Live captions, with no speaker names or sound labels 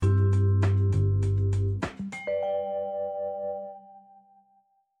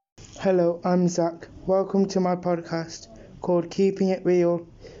Hello, I'm Zach. Welcome to my podcast called Keeping It Real.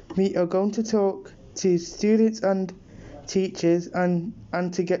 We are going to talk to students and teachers and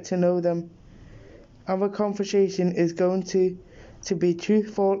to get to know them. Our conversation is going to be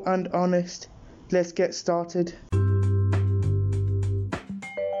truthful and honest. Let's get started.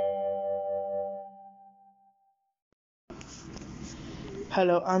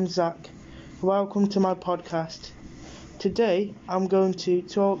 Hello, I'm Zach. Welcome to my podcast. Today I'm going to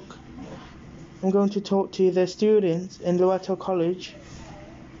talk to the students in Loreto College.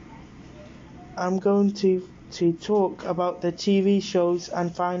 I'm going to talk about the TV shows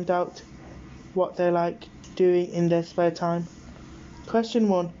and find out what they like doing in their spare time. Question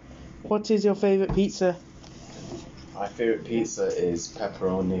 1. What is your favourite pizza? My favourite pizza is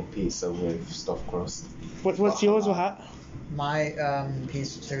pepperoni pizza with stuffed crust. What's yours, Wahat? My favorite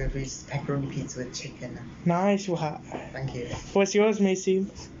pizza is pepperoni pizza with chicken. Nice, Wahat. Thank you. What's yours, Macy?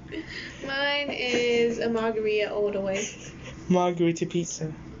 Mine is a margarita all the way. Margarita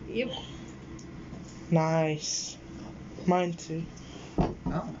pizza. Yep. Nice. Mine too.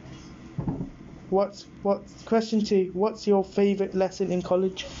 Oh. Question 2. What's your favourite lesson in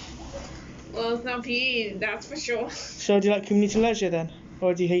college? Well, it's not PE, that's for sure. So do you like community leisure then?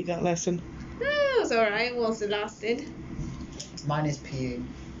 Or do you hate that lesson? It was alright whilst it lasted. Mine is PE.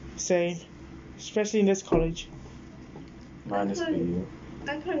 Same. Especially in this college. Mine is PE.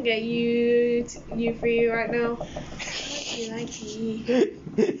 I can't get you free right now. What do you like PE?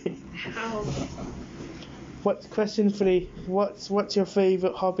 How? Question 3. What's your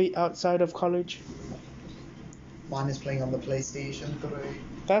favourite hobby outside of college? Mine is playing on the PlayStation 3.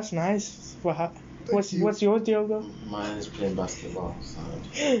 That's nice. What's yours, Diogo? Mine is playing basketball. So.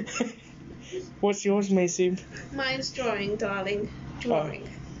 What's yours, Macy? Mine's drawing, darling. Drawing.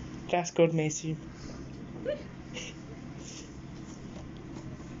 That's good, Macy.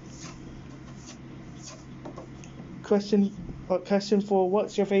 Question 4.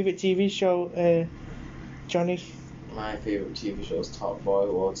 What's your favourite TV show, Johnny? My favourite TV show is Top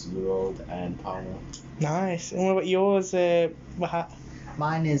Boy, Waterloo Road, and Power. Nice. And what about yours, Wahat?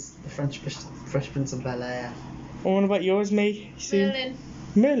 Mine is the Fresh Prince of Bel-Air. And what about yours, Macy? Merlin.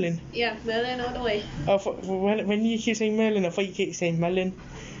 Merlin? Yeah, Merlin all the way. When you keep saying Merlin, I thought you keep saying Melon.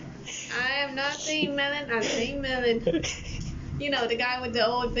 I am not saying Merlin, I'm saying Merlin. You know, the guy with the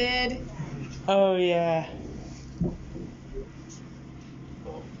old beard. Oh yeah.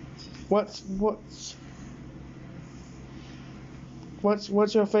 What's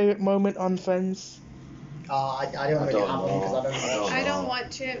your favourite moment on Friends? I don't really have one because I don't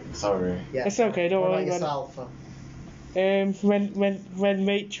watch it. Sorry. Yeah. It's okay, don't What worry about about yourself? When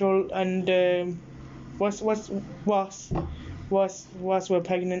Rachel and was were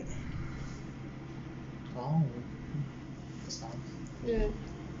pregnant. Oh. That's nice. Yeah.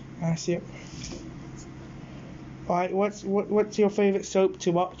 I see it. Alright, what's your favourite soap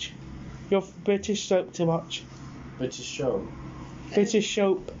to watch? Your British soap to watch? British show. British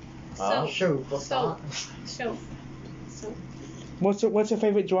soap. Huh? Shoot, what's So. that? So. So. What's your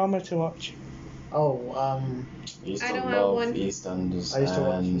favourite drama to watch? Oh, I East don't of have Love, one. EastEnders, I used to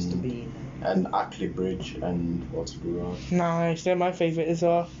watch Mr. Bean. and Ackley Bridge and Waterloo Road. Nice, they're my favourite as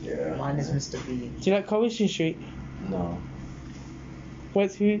well. Yeah. Mine is Mr. Bean. Do you like Coronation Street? No.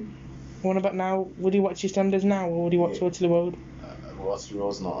 What about now? Would you watch EastEnders now, or would you watch Yeah. Waterloo Road? Waterloo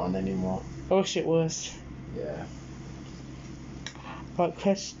Road's not on anymore. I wish it was. Yeah. Right,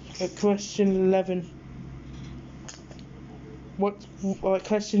 question 11.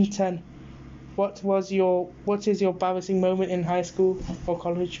 Question 10. What is your embarrassing moment in high school or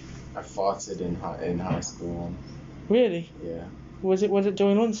college? I farted in high school. Really? Yeah. Was it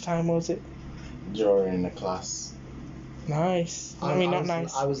during lunchtime, or was it? During the class. Nice. I mean, not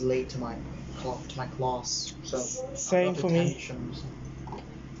nice. I was late to my class, so Same I got for me. detention, so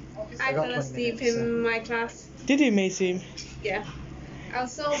I got fell 20 asleep minutes, in my class. Did you, Macy? Yeah. I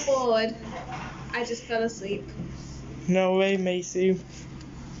was so bored, I just fell asleep. No way, Macy.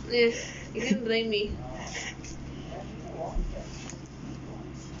 Yeah, you didn't blame me.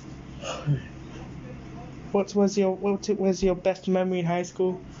 What was your best memory in high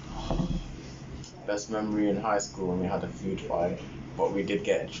school? Best memory in high school when we had a food fight, but we did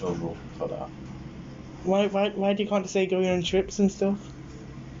get in trouble for that. Why do you can't say going on trips and stuff?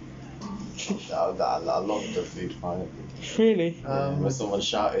 I loved the food fight. Really? When someone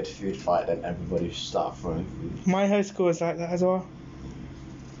shouted food fight, then everybody started throwing food. My high school was like that as well.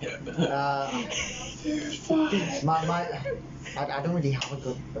 Food fight. I don't really have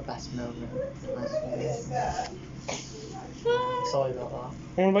the best moment. Sorry about that.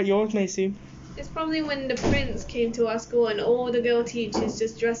 And what about yours, Macy? It's probably when the prince came to our school and all the girl teachers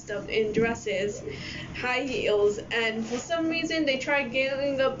just dressed up in dresses, high heels, and for some reason they tried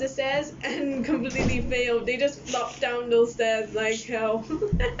getting up the stairs and completely failed. They just flopped down those stairs like hell.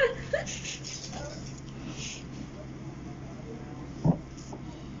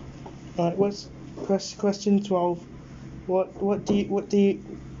 Right, what's question 12? What do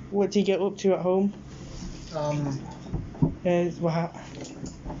you get up to at home? What?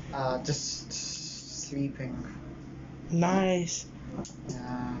 Just sleeping. Nice.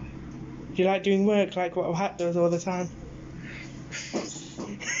 Yeah. Do you like doing work like what Hat does all the time?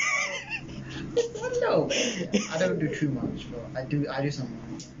 No, I don't do too much, but I do some.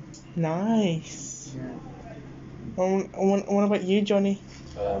 Nice. Yeah. What about you, Johnny?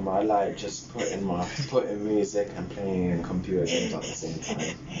 I like just putting music and playing computer games at the same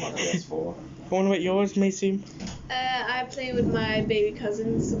time. My PS4. What about yours, Mason? I play with my baby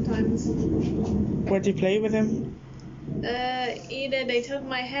cousins sometimes. What do you play with them? Either they took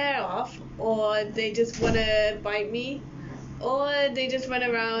my hair off, or they just wanna bite me, or they just run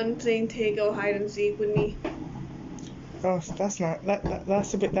around playing tag or hide and seek with me. Oh, that's not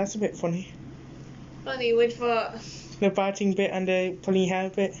that's a bit funny. Funny, which for? The biting bit and the pulling hair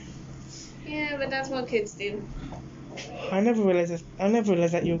bit. Yeah, but that's what kids do. I never realized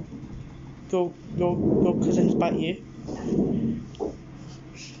that your cousins bite you.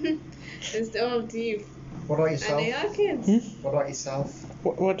 It's still up to you. What about And yourself? they are kids. Hmm? What about yourself?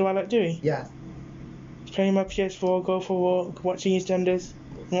 What do I like doing? Yeah. Playing my PS4, go for a walk, watching EastEnders,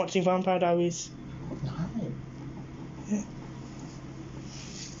 and watching Vampire Diaries. Nice. Yeah.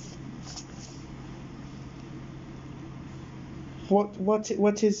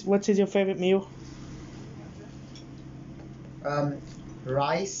 What is your favourite meal?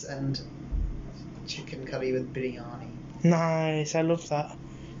 Rice and chicken curry with biryani. Nice, I love that.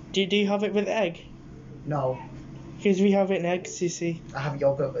 Do you have it with egg? No, Because we have it in eggs, you see. I have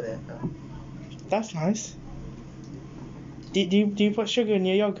yogurt with it. That's nice. Do you put sugar in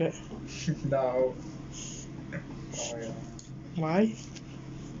your yogurt? No. Oh, yeah. Why?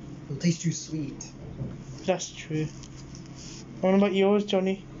 It'll taste too sweet. That's true. What about yours,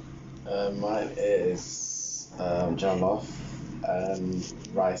 Johnny? Mine is jollof and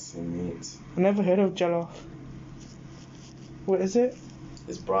rice and meat. I've never heard of jollof. What is it?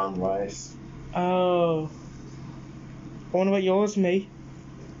 It's brown rice. Oh. What about yours, May?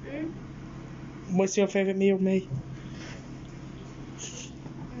 Mm? What's your favourite meal, May?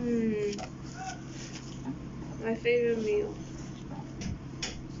 My favorite meal.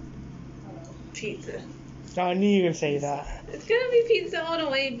 Pizza. Oh, I knew you were going to say that. It's gonna be pizza all the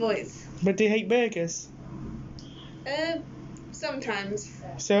way, boys. But do you hate burgers? Sometimes.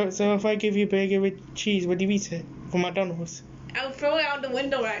 So if I give you a burger with cheese, would you eat it? From McDonald's? I'll throw it out the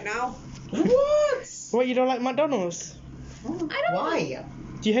window right now. What? What, you don't like McDonald's? I don't. Why?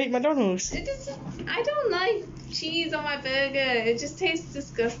 Do you hate McDonald's? I don't like cheese on my burger. It just tastes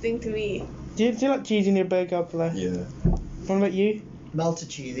disgusting to me. Do you like cheese in your burger, Abdullah? Yeah. What about you? Melted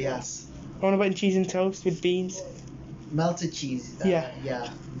cheese, yes. What about cheese and toast with beans? Melted cheese. Yeah. Yeah,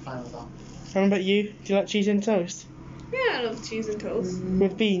 I'm fine with that. What about you? Do you like cheese and toast? Yeah, I love cheese and toast.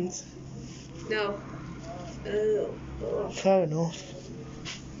 With beans? No. Ugh. Fair enough.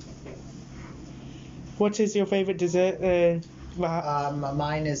 What is your favourite dessert?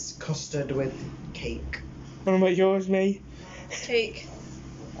 Mine is custard with cake. What about yours, May? Cake.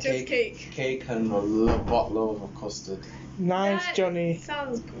 Just cake. Cake and a bottle of custard. Nice, That Johnny.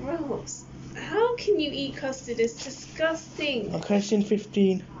 sounds gross. How can you eat custard? It's disgusting. Question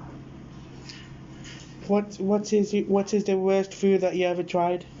 15. What is the worst food that you ever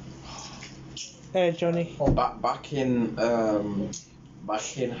tried? Johnny. Back in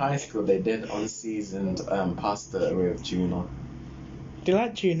high school, they did unseasoned pasta with tuna. Do you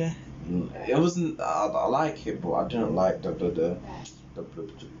like tuna? It wasn't. I like it, but I didn't like the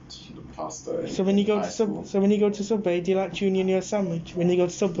pasta. So when you go high to school. when you go to Subway, do you like tuna in your sandwich? When you go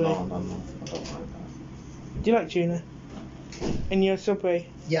to Subway, No, I don't like that. do you like tuna in your Subway?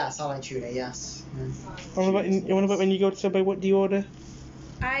 Yes, I like tuna, yes. What about when you go to Subway? What do you order?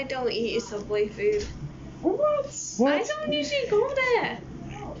 I don't eat Subway food. What? What? I don't usually go there.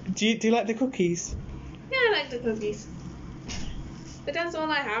 Do you like the cookies? Yeah, I like the cookies. But that's all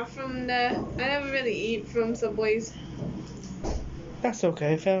I have from there. I never really eat from Subways. That's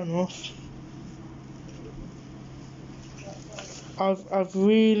okay, fair enough. I've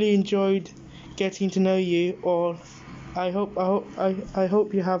really enjoyed getting to know you all. I hope you I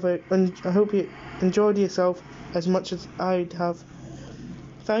hope you enjoyed yourself as much as I have.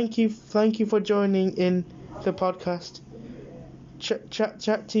 Thank you for joining in the podcast.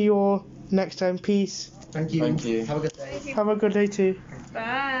 chat to you all next time. Peace. Thank you. Thank you. Have a good day. Thank you. Have a good day too.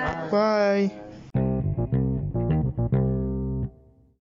 Bye. Bye.